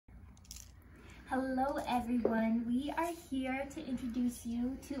Hello everyone, we are here to introduce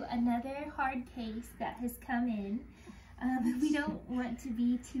you to another hard case that has come in. We don't want to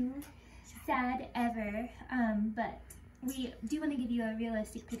be too sad ever, but we do want to give you a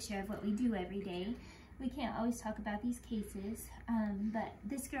realistic picture of what we do every day. We can't always talk about these cases, but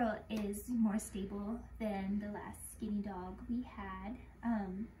this girl is more stable than the last skinny dog we had,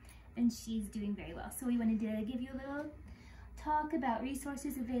 and she's doing very well. So we wanted to give you a little talk about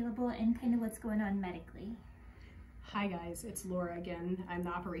resources available and kind of what's going on medically. Hi guys, it's Laura again. I'm the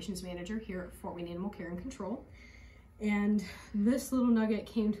operations manager here at Fort Wayne Animal Care and Control. And this little nugget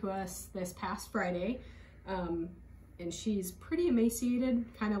came to us this past Friday, and she's pretty emaciated,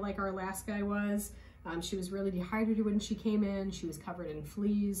 kind of like our last guy was. She was really dehydrated when she came in. She was covered in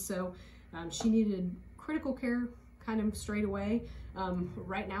fleas, so she needed critical care kind of straight away.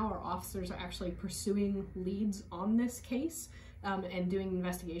 Right now our officers are actually pursuing leads on this case and doing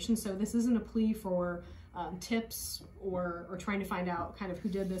investigations. So this isn't a plea for tips or trying to find out kind of who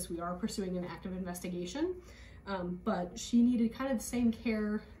did this. We are pursuing an active investigation, but she needed kind of the same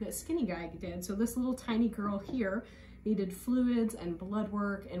care that Skinny Guy did. So this little tiny girl here needed fluids and blood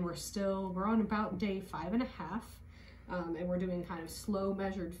work, and we're on about day 5.5. And we're doing kind of slow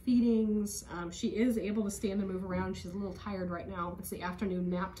measured feedings. She is able to stand and move around. She's a little tired right now. It's the afternoon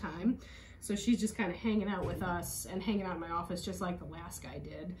nap time. So she's just kind of hanging out with us and hanging out in my office just like the last guy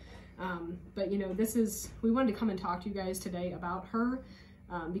did. But you know, we wanted to come and talk to you guys today about her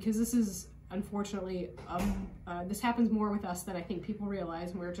because this is unfortunately, this happens more with us than I think people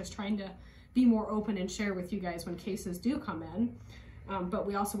realize. And we're just trying to be more open and share with you guys when cases do come in. But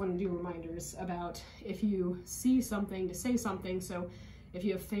we also want to do reminders about if you see something, to say something. So if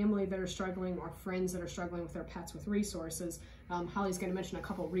you have family that are struggling or friends that are struggling with their pets with resources, Holly's going to mention a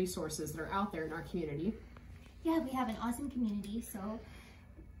couple resources that are out there in our community. Yeah, we have an awesome community. So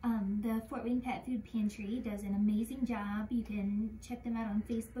the Fort Wayne Pet Food Pantry does an amazing job. You can check them out on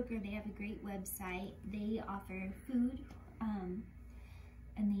Facebook, or they have a great website. They offer food,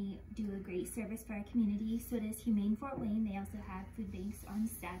 and they do a great service for our community. So does Humane Fort Wayne. They also have food banks on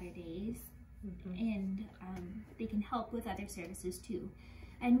Saturdays, and they can help with other services too,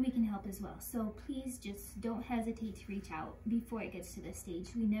 and we can help as well. So please just don't hesitate to reach out before it gets to this stage.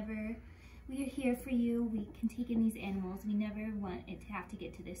 We are here for you. We can take in these animals. We never want it to have to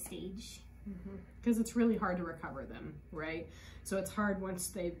get to this stage. Because it's really hard to recover them, right? So it's hard once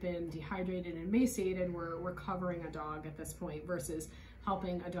they've been dehydrated and emaciated. We're covering a dog at this point versus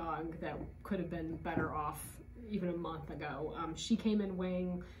helping a dog that could have been better off even a month ago. She came in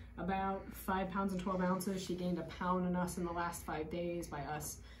weighing about 5 pounds and 12 ounces. She gained 1 pound in us in the last 5 days by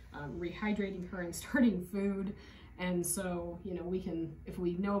us rehydrating her and starting food. And so, you know, if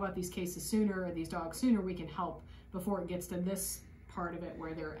we know about these cases sooner, or these dogs sooner, we can help before it gets to this part of it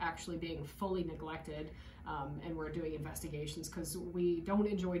where they're actually being fully neglected, and we're doing investigations, because we don't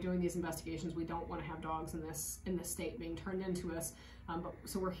enjoy doing these investigations. We don't want to have dogs in this state being turned into us,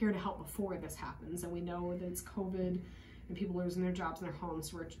 so we're here to help before this happens. And we know that it's COVID and people losing their jobs and their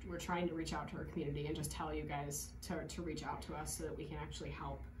homes, so we're trying to reach out to our community and just tell you guys to reach out to us so that we can actually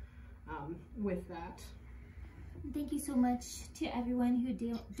help with that. Thank you so much to everyone who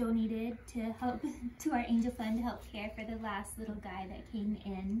donated to help to our Angel Fund to help care for the last little guy that came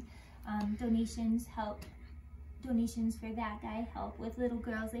in. Donations for that guy help with little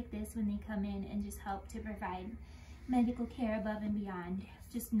girls like this when they come in, and just help to provide medical care above and beyond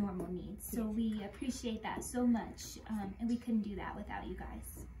just normal needs. So we appreciate that so much, and we couldn't do that without you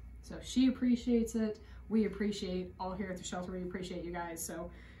guys. So she appreciates it. We appreciate, all here at the shelter, we appreciate you guys.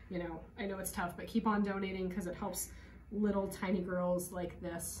 So, you know, I know it's tough, but keep on donating, because it helps little tiny girls like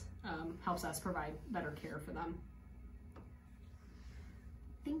this, helps us provide better care for them.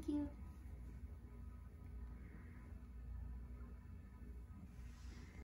 Thank you.